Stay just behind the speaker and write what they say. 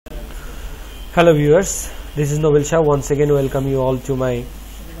Hello viewers, this is Novel Shah. Once again welcome you all to my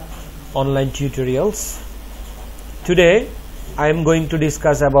online tutorials. Today I am going to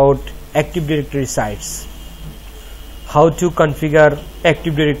discuss about Active Directory sites. How to configure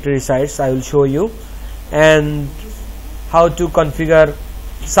Active Directory sites I will show you, and how to configure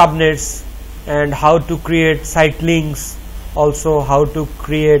subnets, and how to create site links, also how to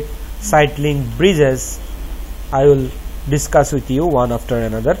create site link bridges. I will discuss with you one after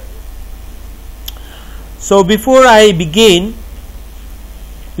another. So before I begin,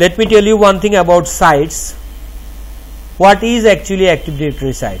 let me tell you one thing about sites. What is actually Active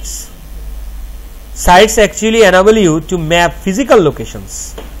Directory sites? Sites actually enable you to map physical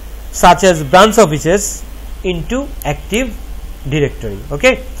locations such as branch offices into Active Directory.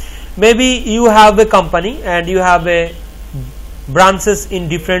 Okay, maybe you have a company and you have a branches in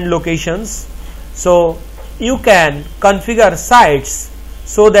different locations, so you can configure sites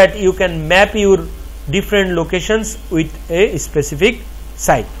so that you can map your different locations with a specific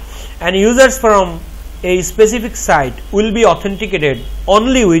site, and users from a specific site will be authenticated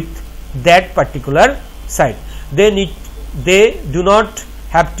only with that particular site. They do not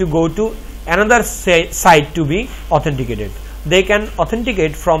have to go to another site to be authenticated. They can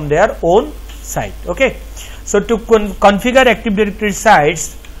authenticate from their own site. Okay, so to configure Active Directory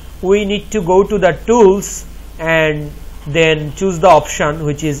sites, we need to go to the tools and then choose the option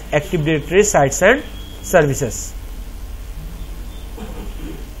which is Active Directory sites and services.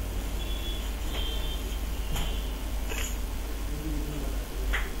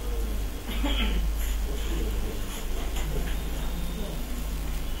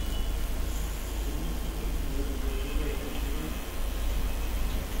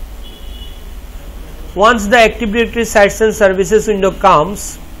 Once the Active Directory sites and services window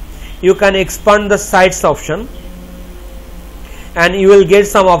comes, you can expand the sites option and you will get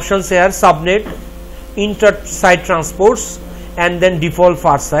some options here: subnet, inter-site transports, and then default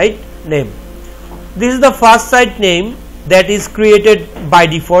first site name. This is the first site name that is created by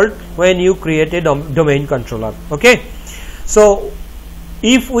default when you create a domain controller. Okay, so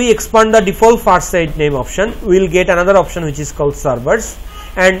if we expand the default first site name option, we will get another option which is called servers,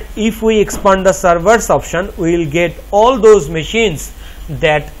 and if we expand the servers option, we will get all those machines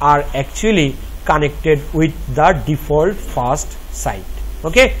that are actually connected with the default first site.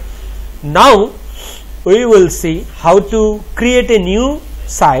 Okay, now we will see how to create a new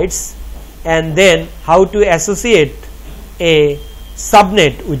sites and then how to associate a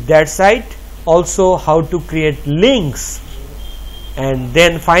subnet with that site, also how to create links, and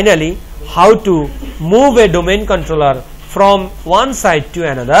then finally how to move a domain controller from one site to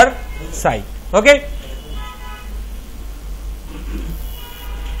another site. Okay,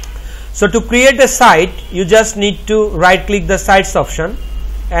 so to create a site, you just need to right click the sites option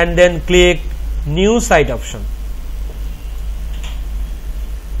and then click new site option.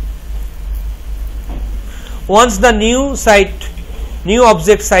 Once the new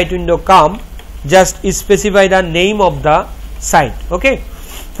object site window come, just specify the name of the site. Okay,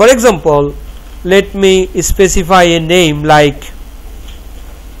 for example, let me specify a name like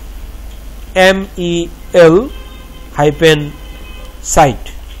MEL-site,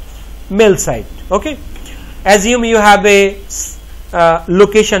 mail site. Okay, assume you have a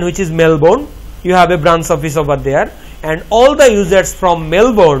location which is Melbourne. You have a branch office over there, and all the users from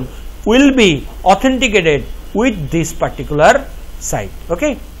Melbourne will be authenticated with this particular site.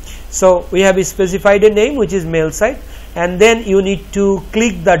 Okay, so we have specified a name which is mail site, and then you need to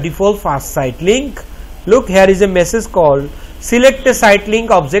click the default first site link. Look, here is a message called select a site link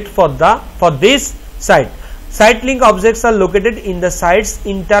object for this site. Site link objects are located in the site's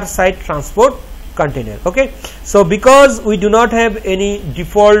inter-site transport container. Okay, so because we do not have any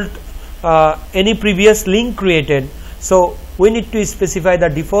default any previous link created, so we need to specify the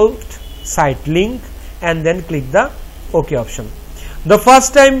default site link and then click the OK option. The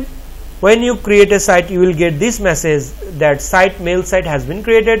first time when you create a site, you will get this message that mail site has been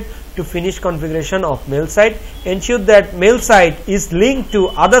created. To finish configuration of mail site, ensure that mail site is linked to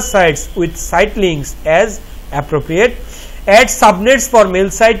other sites with site links as appropriate. Add subnets for mail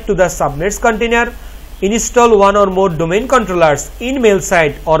site to the subnets container. Install one or more domain controllers in mail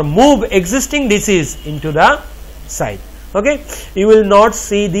site or move existing DCs into the site. Okay, you will not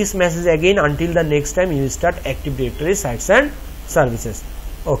see this message again until the next time you start Active Directory sites and services.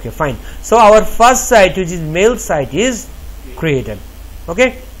 Okay, fine. So our first site, which is mail site, is created.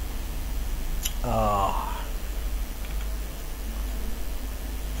 Okay,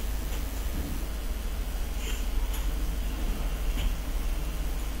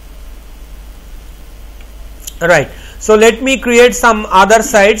 right. So let me create some other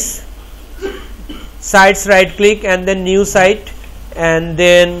sites sites, right click and then new site, and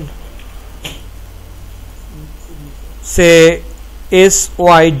then say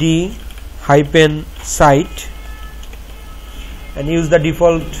syd hyphen site and use the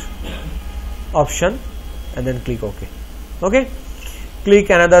default option and then click OK. Okay, click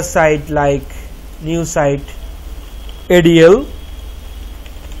another site like new site adl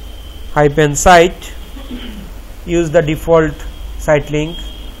hyphen site, use the default site link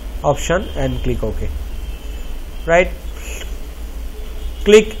option and click OK. Right,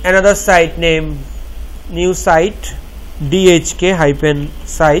 click another site name new site dhk hyphen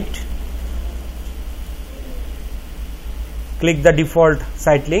site, click the default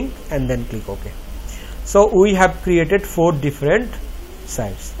site link and then click OK. So we have created 4 different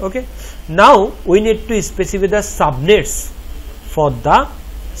sites. Okay, now we need to specify the subnets for the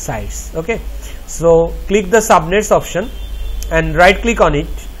sites. Okay, so click the subnets option and right click on it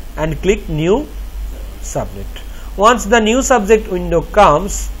and click new subnet. Once the new subject window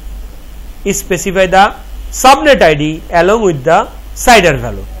comes, specify the subnet ID along with the CIDR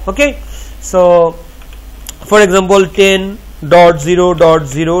value. Okay, so for example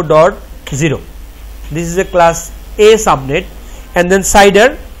 10.0.0.0, this is a class A subnet and then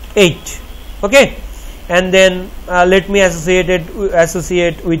CIDR 8. Okay, and then let me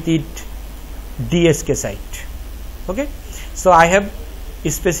associate with it DSK site. Okay, so I have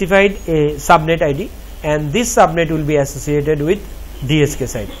specified a subnet ID and this subnet will be associated with DSK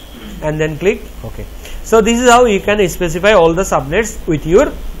site and then click OK. So this is how you can specify all the subnets with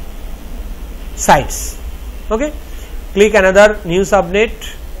your sites. Okay, click another new subnet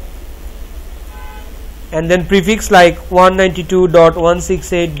and then prefix like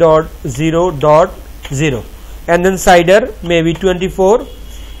 192.168.0.0 and then CIDR maybe 24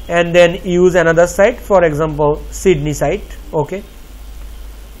 and then use another site, for example Sydney site. Okay,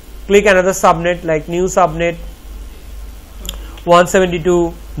 click another subnet like new subnet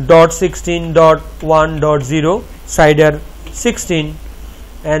 172.16.1.0 CIDR 16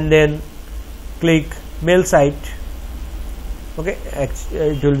 and then click mail site. Okay,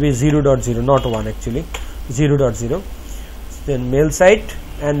 it will be 0.0 not 1 actually 0.0, then mail site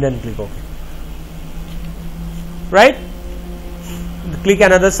and then click OK. Right, click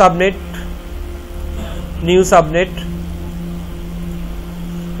another subnet new subnet.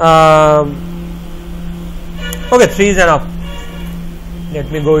 Okay, 3 is enough. Let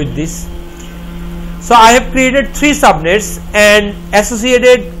me go with this. So I have created 3 subnets and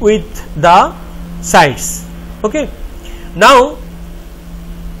associated with the sites. Okay, now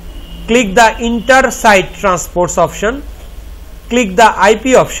click the inter site transports option, click the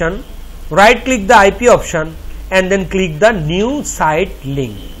IP option, right click the IP option and then click the new site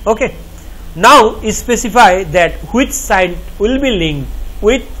link. Okay, now specify that which site will be linked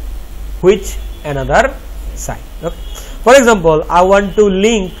with which another site. Okay, for example I want to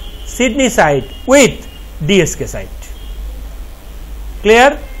link Sydney site with DSK site.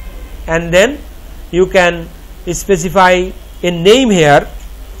 Clear? And then you can specify a name here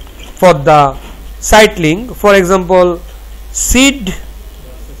for the site link, for example sid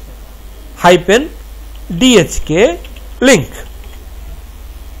hyphen DHK link.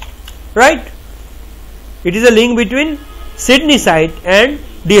 Right, it is a link between Sydney site and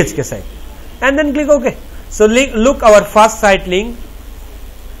DHK site and then click OK. So look, our first site link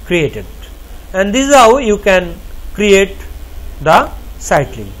created, and this is how you can create the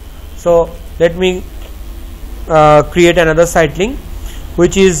site link. So let me create another site link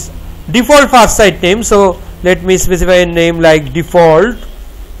which is default first site name. So let me specify a name like default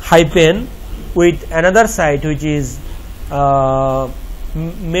hyphen with another site which is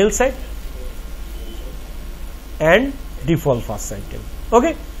mail site and default first site name.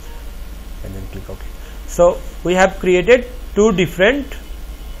 Okay, and then click OK. So we have created 2 different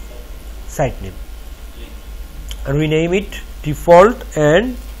site name and we name it default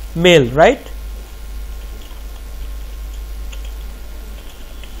and mail. Right,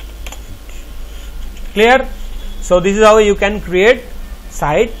 clear? So this is how you can create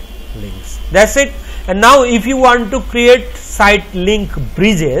site links. That's it. And now if you want to create site link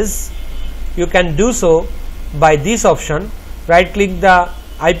bridges, you can do so by this option. Right click the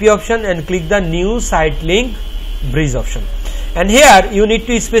IP option and click the new site link bridge option, and here you need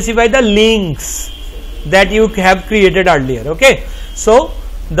to specify the links that you have created earlier. Okay, so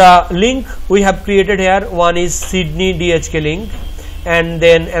the link we have created here, one is Sydney DHK link and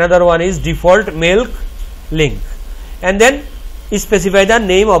then another one is default mail link, and then specify the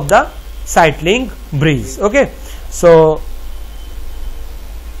name of the site link bridge. Okay, so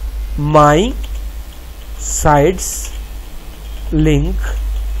my sites link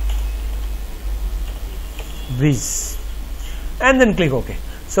bridge, and then click OK.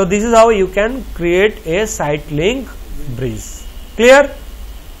 So this is how you can create a site link bridge. Clear?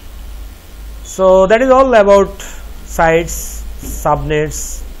 So that is all about sites,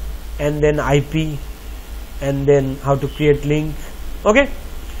 subnets, and then IP, and then how to create link. Okay.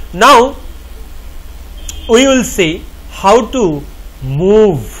 Now we will see how to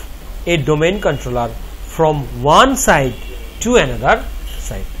move a domain controller from one site to another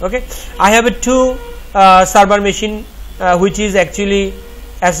site. Okay. I have a two server machine which is actually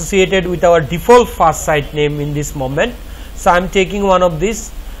associated with our default first site name in this moment. So I am taking one of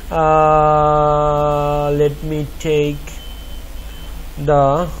these. Let me take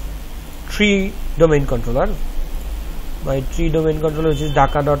the tree domain controller. My tree domain controller, which is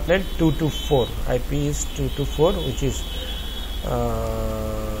Dhaka.net 224. IP is 224, which is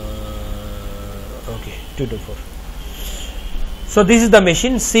okay, 224. So this is the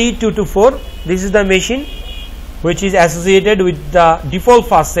machine C224. This is the machine which is associated with the default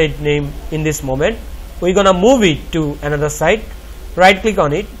first site name in this moment. We're gonna move it to another site. Right click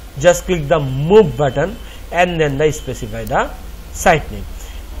on it, just click the move button, and then specify the site name.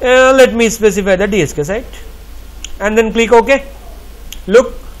 Let me specify the DSK site, and then click OK.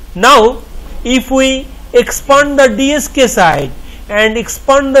 Look, now if we expand the DSK site and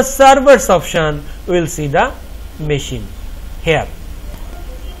expand the servers option, we will see the machine here.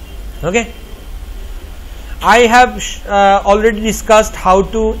 Okay. I have already discussed how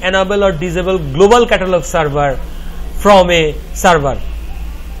to enable or disable global catalog server from a server.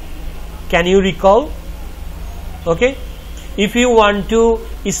 Can you recall? Okay. If you want to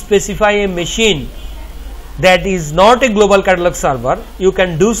specify a machine that is not a global catalog server, you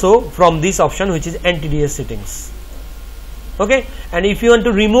can do so from this option, which is NTDS settings. Okay. And if you want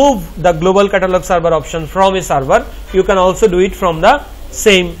to remove the global catalog server option from a server, you can also do it from the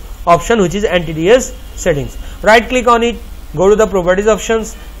same option, which is NTDS settings. Right click on it, go to the properties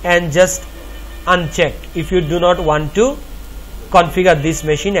options, and just uncheck if you do not want to configure this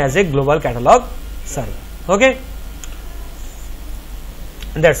machine as a global catalog server. Okay,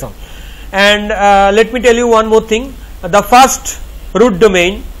 that's all. And let me tell you one more thing. The first root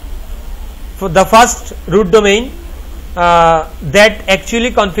domain, that actually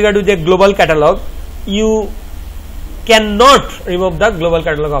configured with a global catalog, you cannot remove the global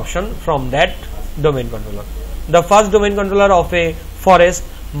catalog option from that domain controller. The first domain controller of a forest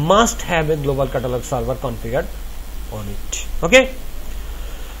must have a global catalog server configured on it. Okay.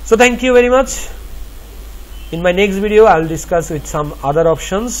 So thank you very much. In my next video, I will discuss with some other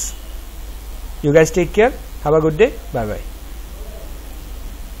options. You guys take care. Have a good day. Bye bye.